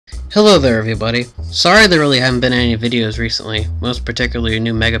Hello there everybody. Sorry there really haven't been any videos recently, most particularly a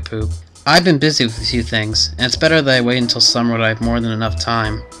new Mega Poop. I've been busy with a few things, and it's better that I wait until summer when I have more than enough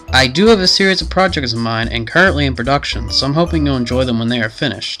time. I do have a series of projects in mind and currently in production, so I'm hoping you'll enjoy them when they are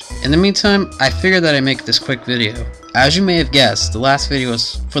finished. In the meantime, I figured that I'd make this quick video. As you may have guessed, the last video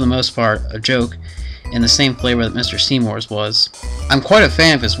was, for the most part, a joke in the same flavor that Mr. Seymour's was. I'm quite a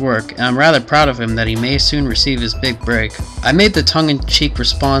fan of his work, and I'm rather proud of him that he may soon receive his big break. I made the tongue-in-cheek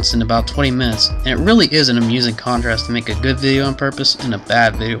response in about 20 minutes, and it really is an amusing contrast to make a good video on purpose and a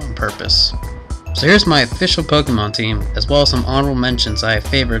bad video on purpose. So here's my official Pokemon team, as well as some honorable mentions I have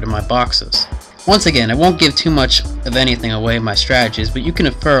favored in my boxes. Once again, I won't give too much of anything away in my strategies, but you can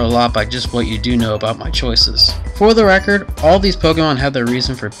infer a lot by just what you do know about my choices. For the record, all these Pokemon have their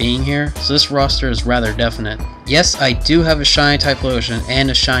reason for being here, so this roster is rather definite. Yes, I do have a shiny Typhlosion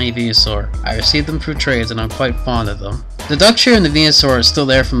and a shiny Venusaur. I received them through trades and I'm quite fond of them. The Duckshire and the Venusaur are still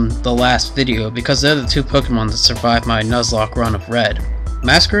there from the last video because they're the two Pokemon that survived my Nuzlocke run of Red.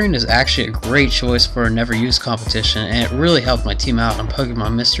 Masquerain is actually a great choice for a never used competition, and it really helped my team out on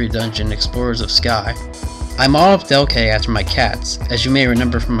Pokemon Mystery Dungeon Explorers of Sky. I modeled Delkay after my cats, as you may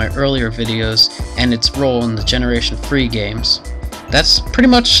remember from my earlier videos and its role in the Generation 3 games. That's pretty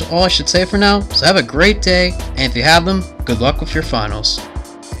much all I should say for now, so have a great day, and if you have them, good luck with your finals.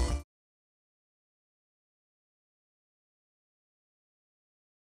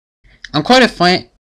 I'm quite a fan